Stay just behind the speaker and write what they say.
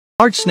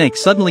large snake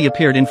suddenly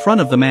appeared in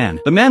front of the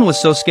man. The man was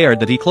so scared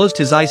that he closed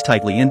his eyes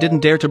tightly and didn't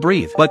dare to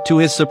breathe. But to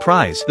his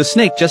surprise, the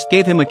snake just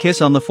gave him a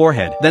kiss on the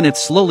forehead. Then it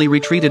slowly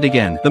retreated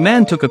again. The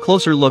man took a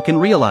closer look and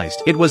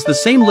realized it was the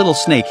same little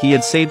snake he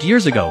had saved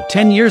years ago.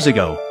 10 years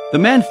ago. The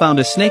man found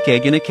a snake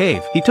egg in a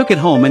cave. He took it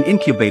home and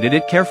incubated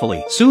it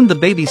carefully. Soon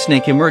the baby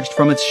snake emerged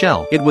from its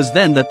shell. It was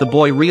then that the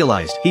boy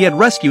realized he had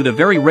rescued a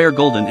very rare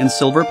golden and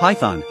silver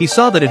python. He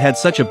saw that it had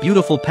such a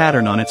beautiful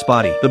pattern on its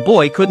body. The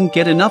boy couldn't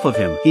get enough of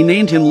him. He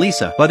named him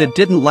Lisa, but it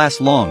didn't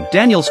last long.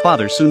 Daniel's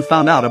father soon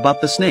found out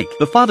about the snake.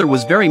 The father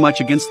was very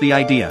much against the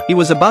idea. He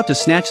was about to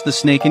snatch the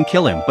snake and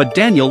kill him, but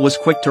Daniel was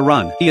quick to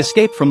run. He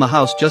escaped from the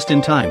house just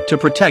in time to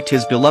protect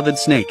his beloved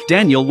snake.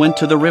 Daniel went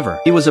to the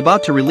river. He was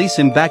about to release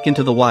him back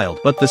into the wild,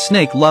 but the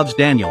snake loves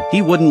Daniel.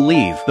 He wouldn't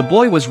leave. The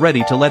boy was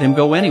ready to let him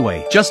go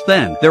anyway. Just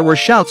then, there were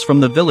shouts from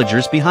the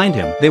villagers behind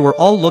him. They were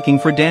all looking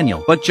for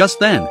Daniel. But just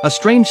then, a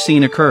strange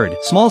scene occurred.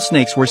 Small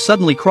snakes were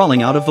suddenly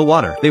crawling out of the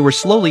water. They were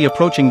slowly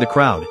approaching the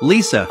crowd.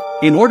 Lisa,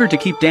 in order to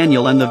keep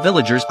Daniel and the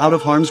villagers out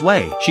of harm's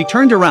way, she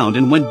turned around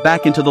and went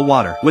back into the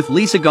water. With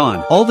Lisa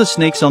gone, all the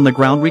snakes on the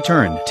ground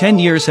returned. 10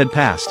 years had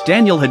passed.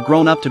 Daniel had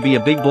grown up to be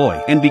a big boy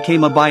and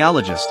became a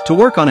biologist to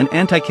work on an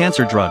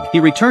anti-cancer drug. He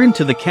returned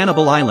to the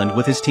cannibal island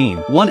with his team.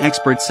 One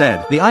expert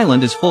said, "The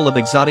island is full of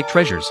exotic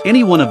treasures.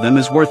 Any one of them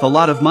is worth a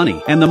lot of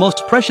money, and the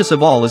most precious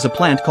of all is a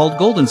plant called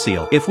golden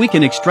seal. If we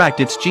can extract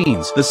its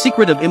genes, the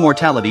secret of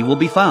immortality will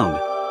be found."